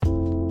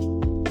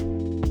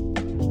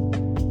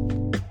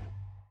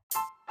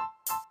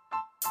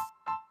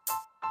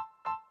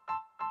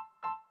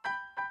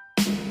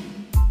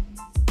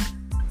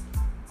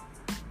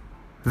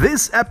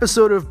This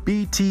episode of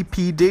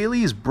BTP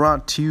Daily is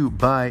brought to you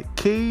by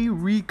K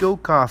Rico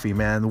Coffee,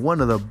 man. One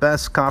of the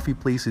best coffee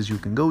places you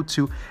can go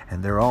to,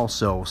 and they're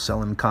also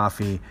selling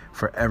coffee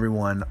for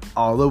everyone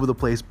all over the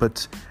place.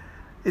 But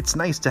it's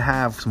nice to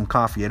have some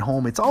coffee at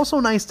home. It's also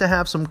nice to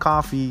have some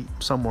coffee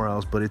somewhere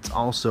else, but it's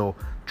also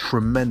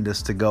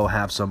tremendous to go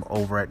have some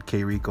over at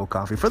K Rico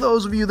Coffee. For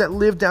those of you that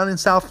live down in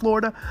South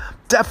Florida,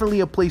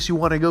 definitely a place you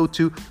want to go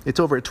to. It's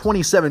over at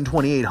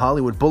 2728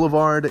 Hollywood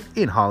Boulevard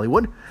in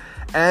Hollywood.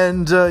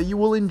 And you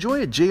will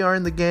enjoy it. JR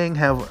and the gang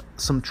have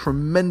some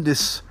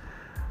tremendous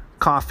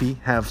coffee,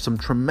 have some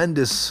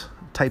tremendous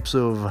types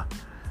of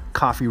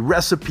coffee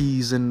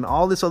recipes and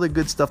all this other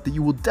good stuff that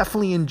you will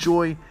definitely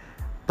enjoy.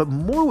 But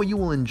more what you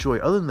will enjoy,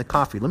 other than the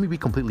coffee, let me be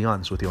completely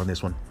honest with you on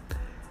this one,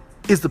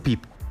 is the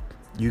people.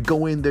 You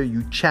go in there,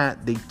 you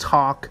chat, they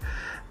talk.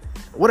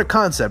 What a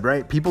concept,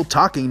 right? People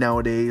talking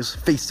nowadays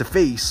face to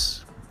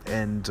face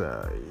and,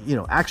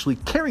 actually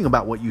caring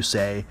about what you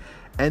say.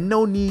 And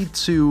no need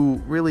to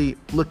really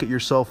look at your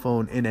cell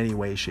phone in any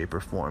way, shape,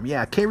 or form.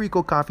 Yeah, K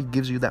Rico Coffee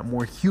gives you that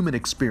more human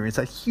experience,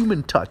 that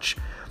human touch,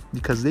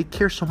 because they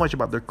care so much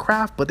about their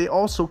craft, but they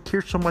also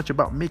care so much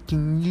about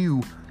making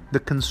you, the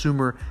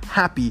consumer,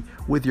 happy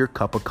with your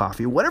cup of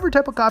coffee. Whatever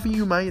type of coffee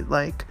you might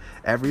like,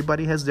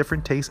 everybody has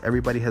different tastes,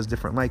 everybody has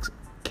different likes.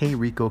 K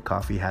Rico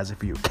Coffee has it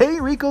for you.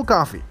 K Rico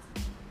Coffee.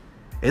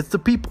 It's the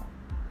people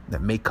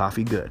that make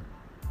coffee good.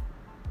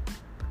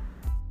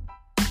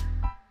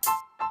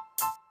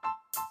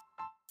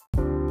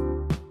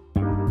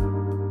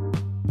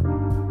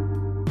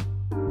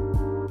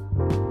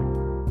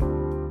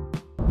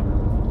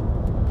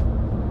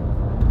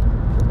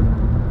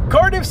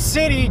 Cardiff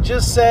City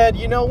just said,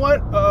 you know what,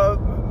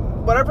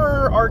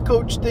 whatever our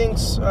coach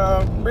thinks,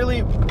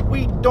 really,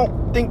 we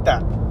don't think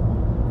that,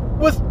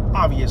 with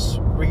obvious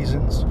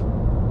reasons.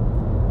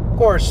 Of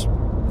course,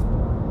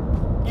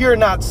 you're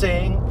not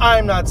saying,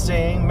 I'm not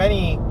saying,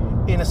 many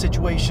in a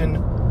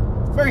situation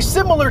very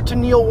similar to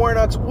Neil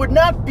Warnock's would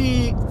not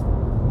be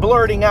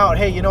blurting out,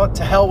 hey, you know what,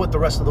 to hell with the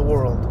rest of the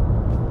world,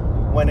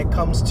 when it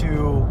comes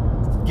to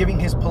giving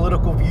his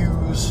political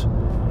views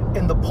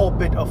in the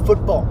pulpit of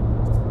football.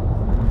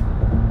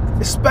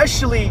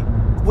 Especially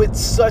with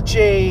such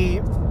an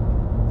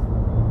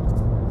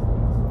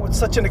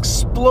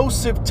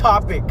explosive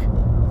topic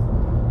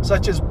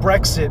such as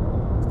Brexit.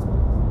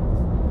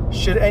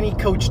 Should any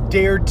coach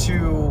dare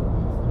to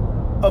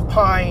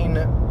opine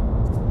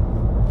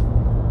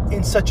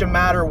in such a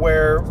matter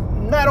where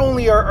not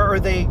only are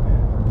they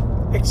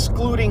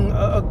excluding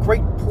a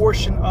great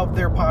portion of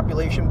their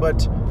population,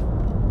 but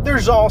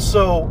there's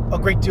also a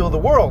great deal of the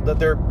world that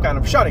they're kind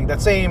of shutting.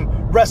 That same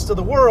rest of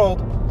the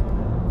world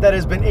that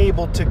has been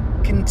able to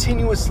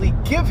continuously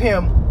give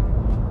him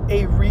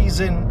a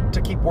reason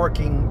to keep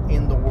working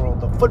in the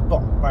world of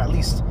football, or at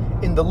least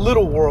in the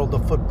little world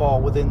of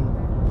football within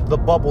the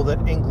bubble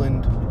that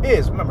England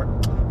is. Remember,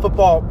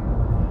 football,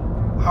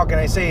 how can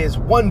I say, is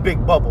one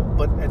big bubble,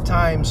 but at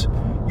times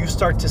you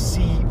start to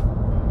see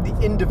the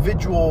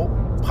individual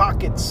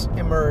pockets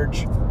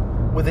emerge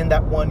within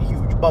that one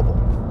huge bubble.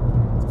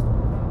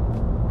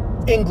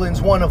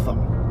 England's one of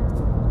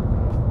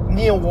them.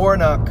 Neil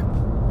Warnock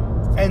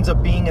ends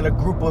up being in a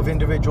group of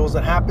individuals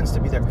that happens to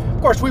be there. Of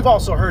course, we've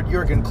also heard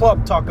Jurgen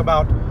Klopp talk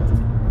about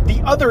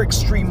the other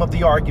extreme of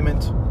the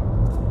argument,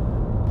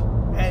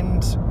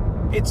 and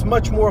it's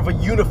much more of a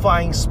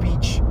unifying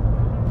speech.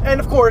 And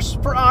of course,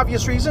 for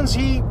obvious reasons,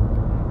 he's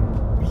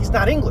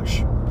not English,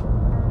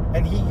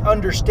 and he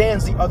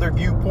understands the other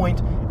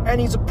viewpoint,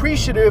 and he's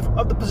appreciative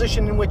of the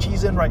position in which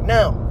he's in right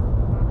now.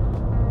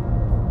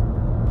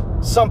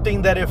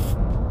 Something that if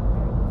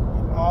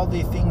all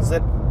the things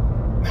that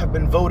have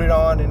been voted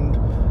on, and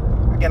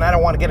again, I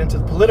don't want to get into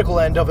the political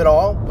end of it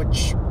all,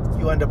 which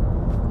you end up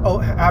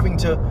having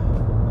to,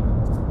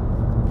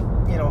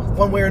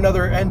 one way or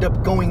another end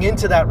up going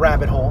into that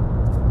rabbit hole.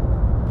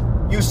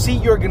 You see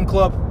Jurgen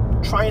Klopp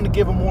trying to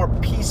give a more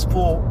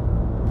peaceful,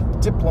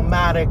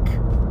 diplomatic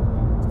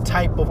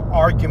type of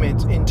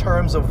argument in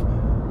terms of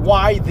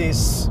why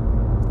this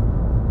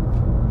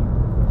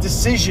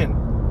decision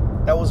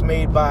that was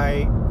made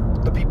by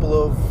the people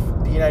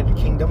of the United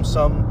Kingdom,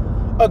 some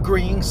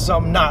agreeing,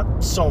 some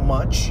not so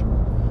much.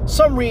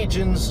 Some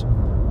regions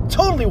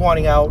totally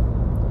wanting out,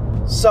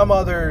 some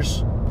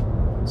others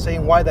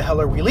saying, why the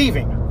hell are we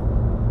leaving?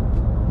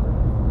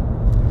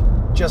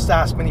 Just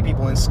ask many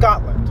people in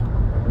Scotland,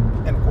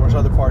 and of course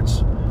other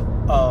parts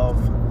of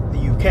the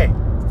UK.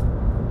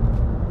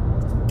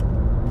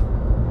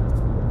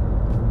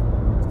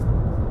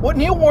 What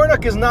Neil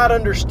Warnock is not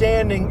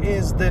understanding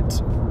is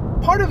that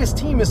part of his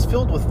team is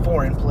filled with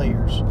foreign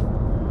players.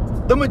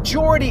 The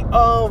majority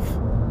of,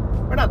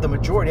 or not the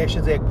majority, I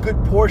should say a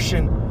good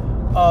portion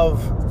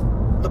of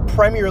the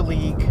Premier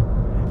League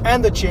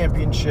and the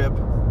Championship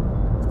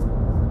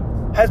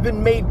has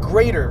been made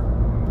greater.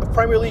 The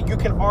Premier League, you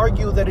can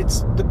argue that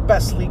it's the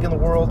best league in the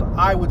world.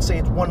 I would say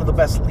it's one of the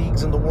best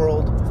leagues in the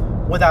world,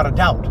 without a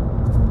doubt.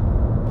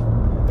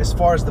 As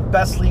far as the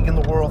best league in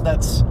the world,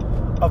 that's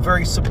a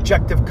very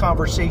subjective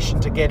conversation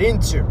to get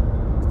into.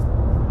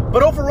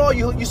 But overall,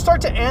 you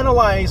start to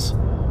analyze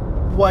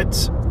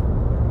what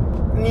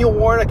Neil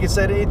Warnock has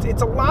said.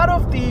 It's a lot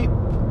of the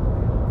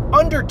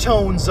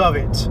undertones of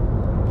it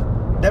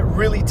that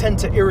really tend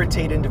to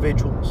irritate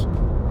individuals.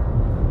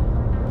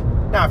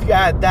 Now, if you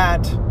add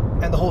that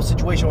and the whole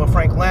situation with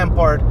Frank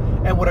Lampard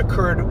and what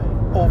occurred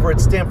over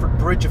at Stamford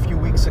Bridge a few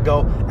weeks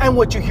ago, and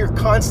what you hear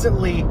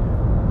constantly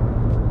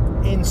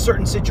in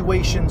certain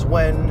situations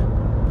when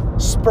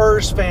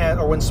Spurs fan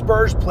or when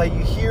Spurs play,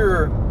 you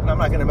hear, and I'm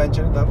not going to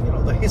mention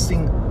the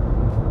hissing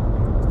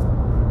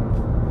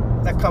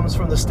that comes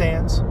from the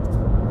stands.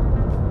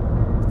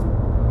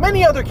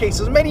 Many other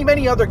cases,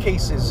 many other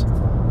cases,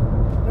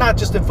 not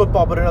just in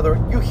football, but in other,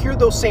 you hear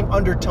those same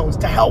undertones.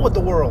 To hell with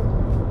the world.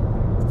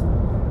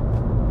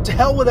 To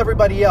hell with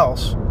everybody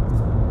else.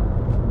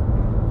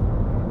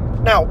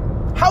 Now,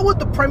 how would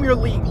the Premier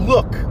League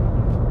look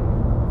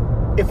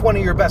if one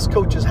of your best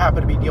coaches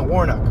happened to be Neil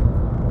Warnock?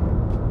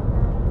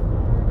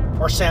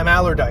 Or Sam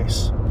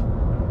Allardyce?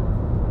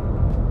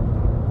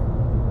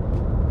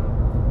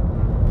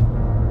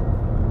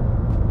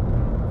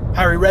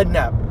 Harry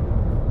Redknapp?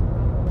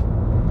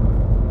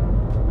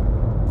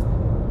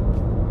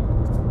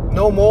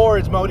 No more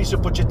is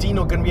Mauricio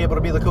Pochettino going to be able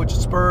to be the coach at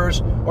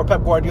Spurs, or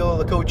Pep Guardiola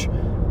the coach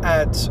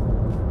at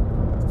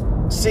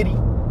City.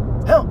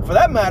 Hell, for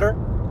that matter,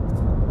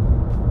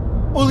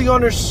 Ole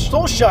Gunnar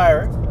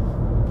Solskjaer,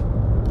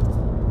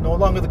 no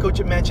longer the coach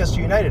at Manchester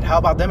United. How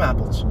about them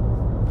apples?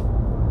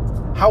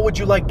 How would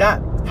you like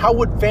that? How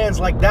would fans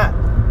like that?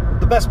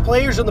 The best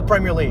players in the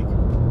Premier League.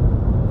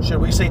 Should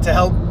we say to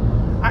hell?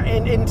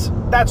 And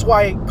that's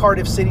why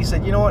Cardiff City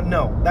said, you know what?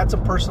 No, that's a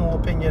personal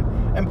opinion.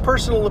 And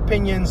personal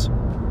opinions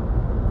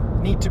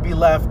need to be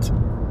left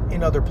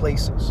in other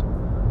places.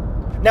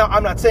 Now,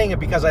 I'm not saying it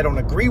because I don't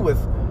agree with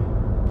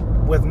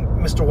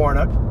Mr.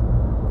 Warnock,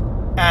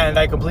 and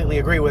I completely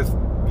agree with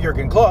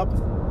Jurgen Klopp.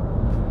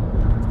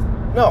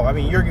 No, I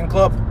mean, Jurgen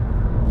Klopp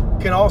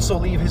can also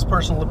leave his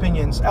personal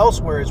opinions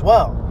elsewhere as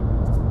well.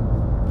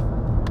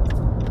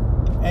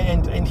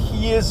 And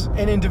he is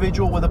an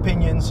individual with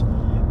opinions,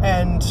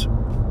 and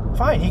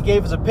fine, he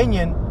gave his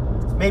opinion.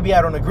 Maybe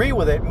I don't agree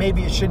with it.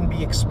 Maybe it shouldn't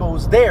be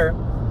exposed there,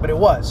 but it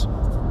was.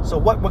 So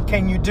what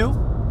can you do?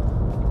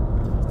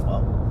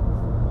 Well,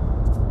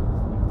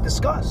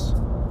 discuss.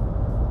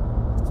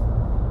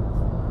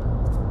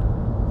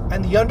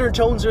 And the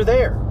undertones are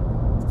there.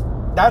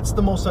 That's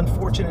the most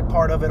unfortunate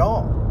part of it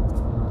all.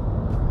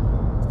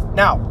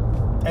 Now,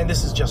 and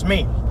this is just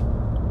me,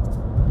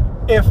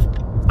 if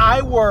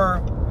I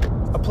were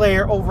a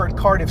player over at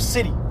Cardiff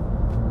City,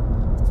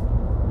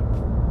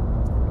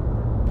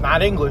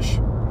 not English,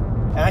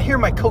 and I hear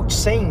my coach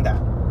saying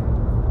that,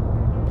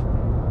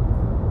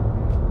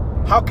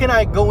 how can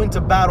I go into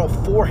battle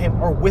for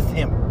him or with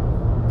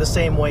him the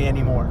same way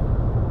anymore?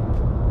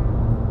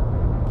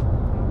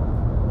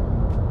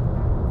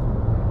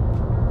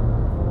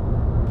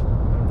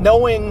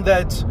 Knowing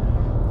that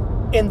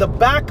in the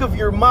back of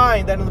your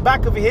mind, and in the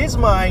back of his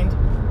mind,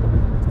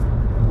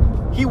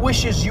 he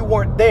wishes you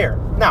weren't there.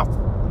 Now,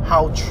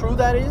 how true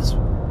that is,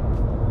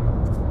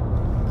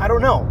 I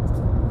don't know.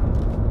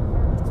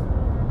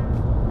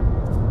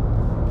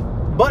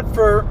 But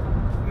for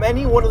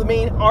many, one of the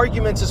main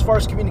arguments as far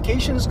as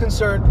communication is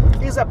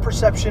concerned is that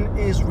perception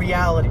is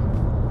reality.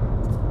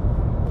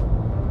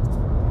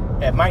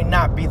 It might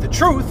not be the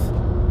truth,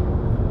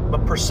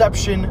 but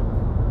perception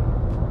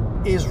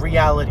is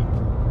reality.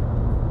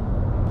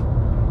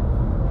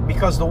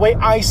 Because the way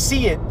I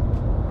see it,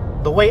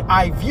 the way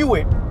I view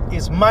it,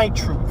 is my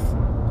truth,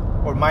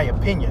 or my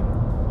opinion,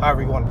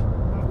 however you want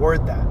to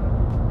word that.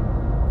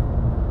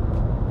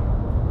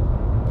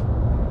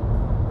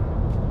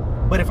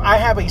 But if I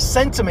have a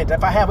sentiment,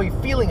 if I have a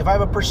feeling, if I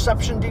have a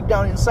perception deep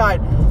down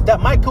inside that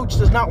my coach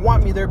does not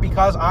want me there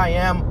because I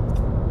am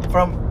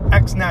from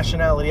X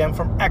nationality, I'm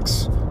from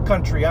X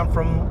country,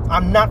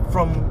 I'm not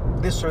from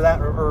this or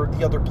that or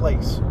the other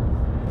place.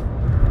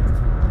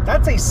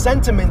 That's a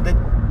sentiment that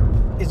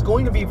is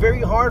going to be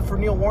very hard for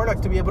Neil Warnock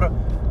to be able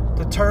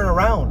to turn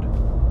around.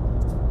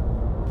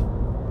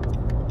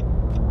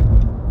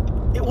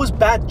 It was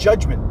bad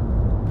judgment.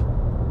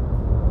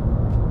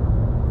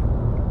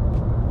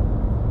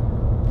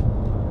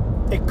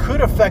 It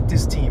could affect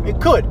his team. It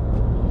could.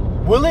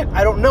 Will it?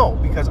 I don't know,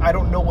 because I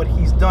don't know what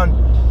he's done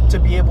to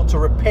be able to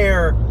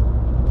repair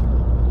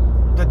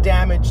the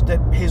damage that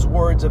his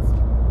words have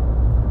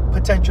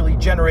potentially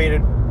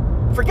generated.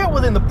 Forget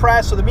within the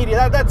press or the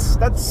media.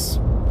 That's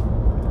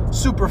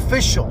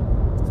superficial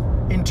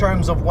in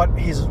terms of what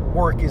his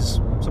work is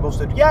supposed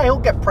to do. Yeah, he'll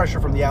get pressure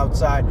from the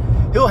outside.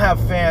 He'll have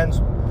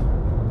fans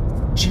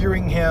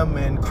cheering him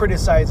and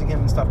criticizing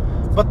him and stuff.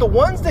 But the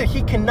ones that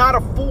he cannot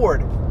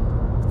afford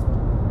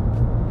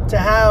to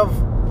have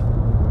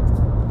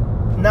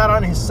not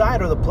on his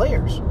side are the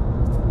players.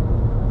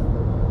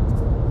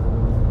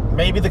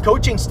 Maybe the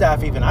coaching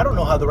staff even. I don't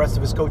know how the rest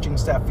of his coaching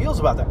staff feels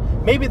about that.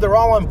 Maybe they're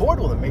all on board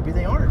with him. Maybe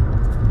they aren't.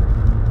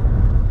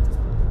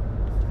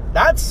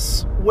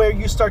 That's where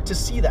you start to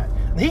see that.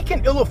 He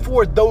can ill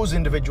afford those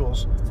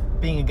individuals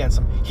being against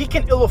him. He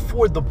can ill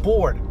afford the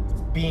board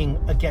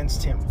being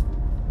against him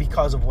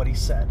because of what he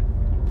said,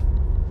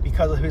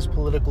 because of his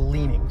political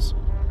leanings.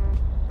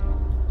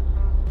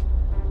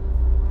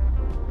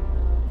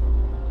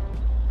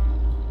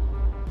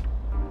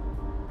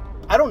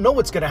 I don't know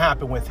what's going to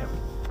happen with him.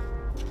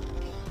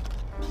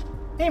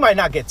 He might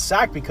not get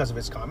sacked because of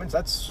his comments.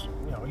 That's,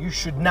 you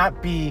should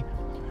not be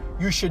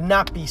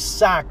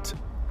sacked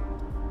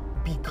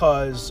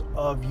because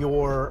of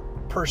your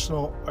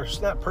personal, or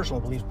not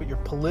personal beliefs, but your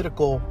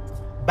political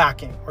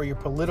backing or your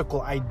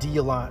political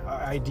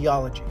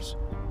ideologies.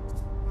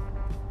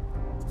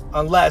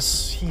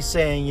 Unless he's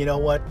saying, you know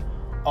what,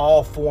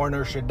 all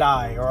foreigners should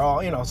die, or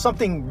all,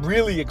 something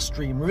really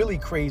extreme, really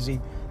crazy,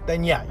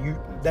 then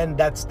then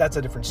that's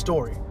a different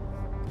story.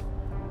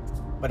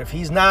 But if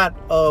he's not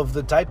of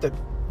the type that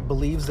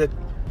believes that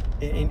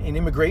in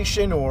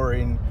immigration or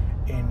in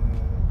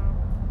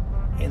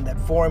that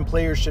foreign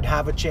players should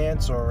have a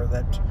chance, or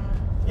that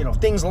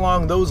things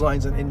along those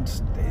lines, and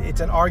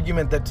it's an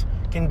argument that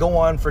can go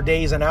on for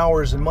days and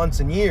hours and months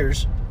and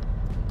years.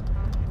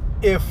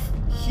 If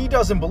he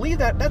doesn't believe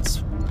that,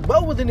 that's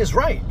well within his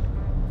right.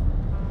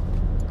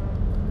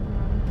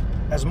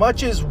 As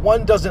much as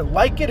one doesn't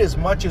like it, as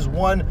much as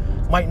one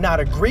might not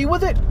agree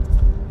with it,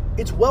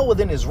 it's well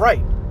within his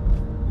right.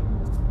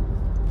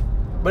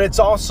 But it's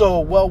also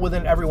well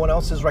within everyone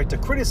else's right to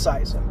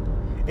criticize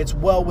him. It's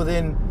well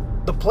within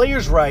the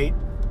player's right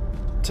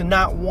to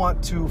not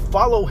want to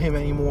follow him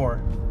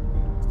anymore,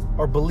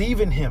 or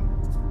believe in him,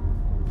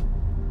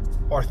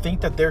 or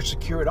think that they're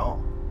secure at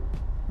all.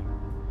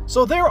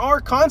 So there are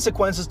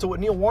consequences to what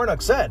Neil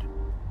Warnock said.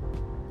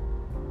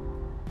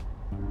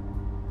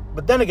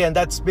 But then again,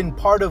 that's been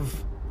part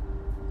of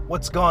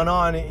what's gone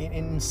on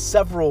in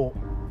several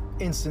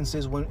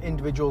instances when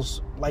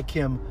individuals like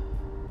him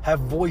have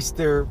voiced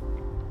their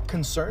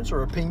concerns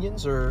or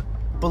opinions or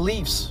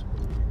beliefs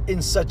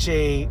in such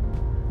a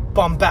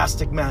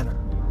bombastic manner.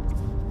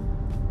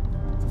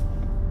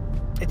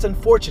 It's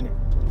unfortunate,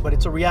 but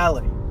it's a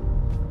reality.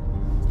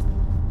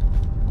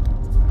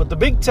 But the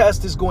big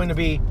test is going to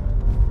be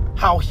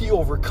how he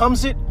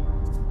overcomes it,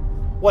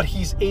 what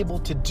he's able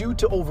to do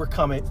to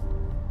overcome it,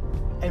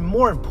 and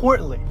more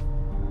importantly,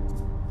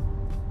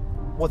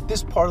 what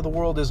this part of the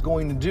world is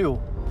going to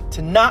do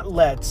to not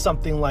let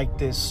something like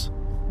this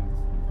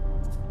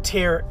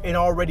tear an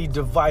already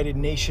divided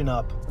nation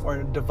up, or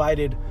a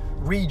divided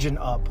region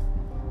up,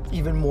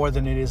 even more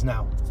than it is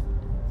now.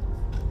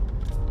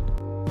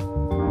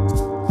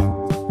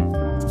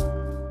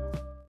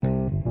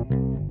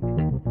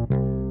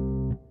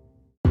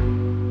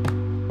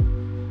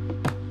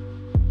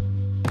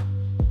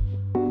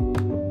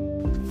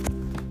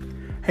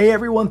 Hey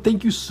everyone,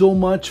 thank you so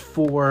much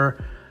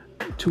for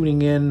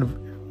tuning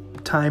in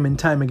time and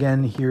time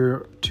again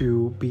here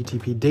to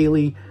BTP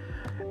Daily.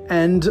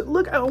 And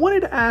look, I wanted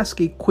to ask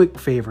a quick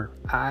favor.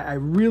 I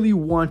really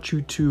want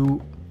you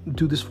to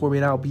do this for me,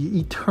 and I'll be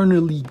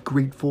eternally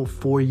grateful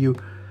for you.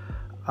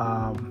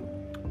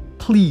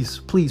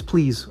 Please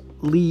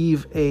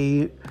leave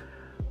a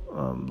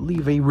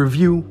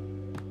review.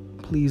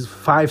 Please,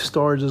 5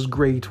 stars is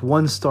great.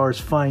 1 star is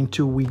fine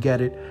too. We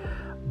get it.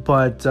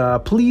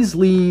 But please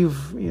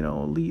leave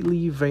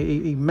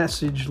a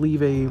message,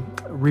 leave a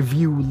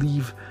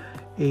review,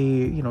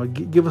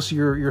 give us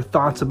your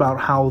thoughts about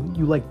how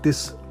you like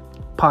this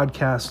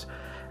podcast,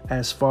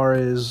 as far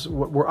as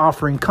what we're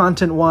offering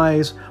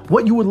content-wise,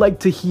 what you would like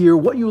to hear,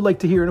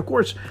 and of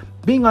course,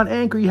 being on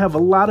Anchor, you have a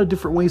lot of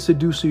different ways to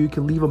do so. You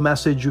can leave a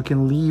message, you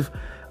can leave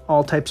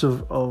all types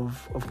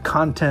of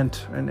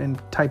content and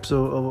types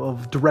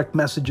of direct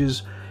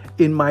messages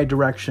in my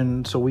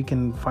direction, so we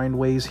can find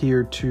ways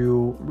here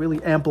to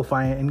really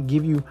amplify it and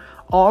give you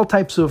all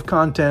types of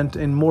content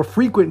and more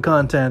frequent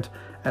content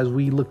as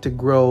we look to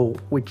grow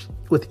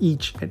with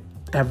each and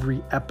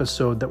every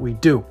episode that we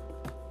do.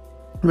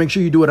 Make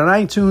sure you do it on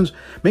iTunes.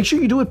 Make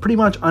sure you do it pretty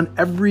much on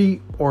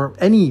every or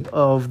any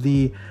of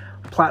the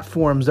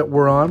platforms that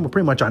we're on. We're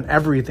pretty much on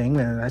everything.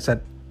 And I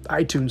said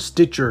iTunes,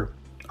 Stitcher,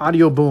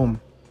 Audio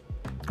Boom,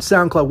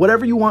 SoundCloud,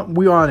 whatever you want,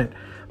 we're on it.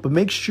 But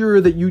make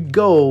sure that you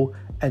go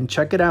and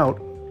check it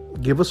out.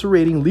 Give us a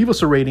rating, leave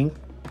us a review,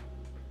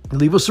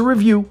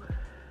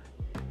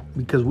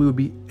 because we would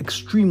be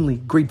extremely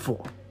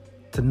grateful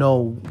to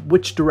know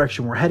which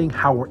direction we're heading,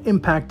 how we're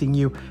impacting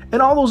you,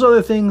 and all those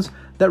other things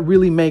that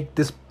really make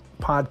this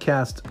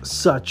podcast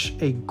such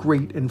a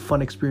great and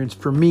fun experience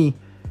for me,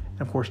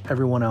 and of course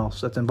everyone else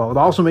that's involved.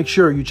 Also, make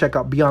sure you check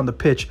out Beyond the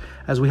Pitch,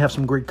 as we have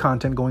some great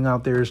content going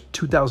out there as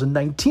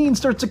 2019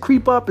 starts to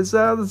creep up. It's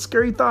a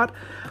scary thought,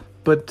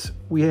 but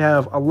we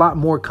have a lot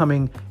more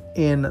coming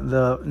in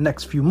the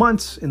next few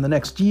months, in the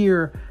next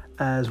year,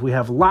 as we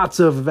have lots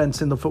of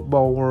events in the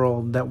football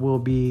world that we'll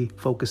be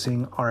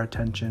focusing our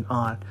attention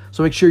on.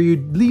 So make sure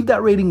you leave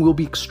that rating. We'll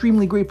be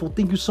extremely grateful.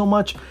 Thank you so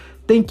much.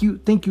 Thank you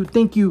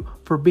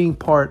for being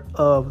part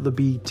of the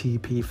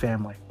BTP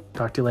family.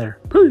 Talk to you later.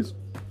 Peace.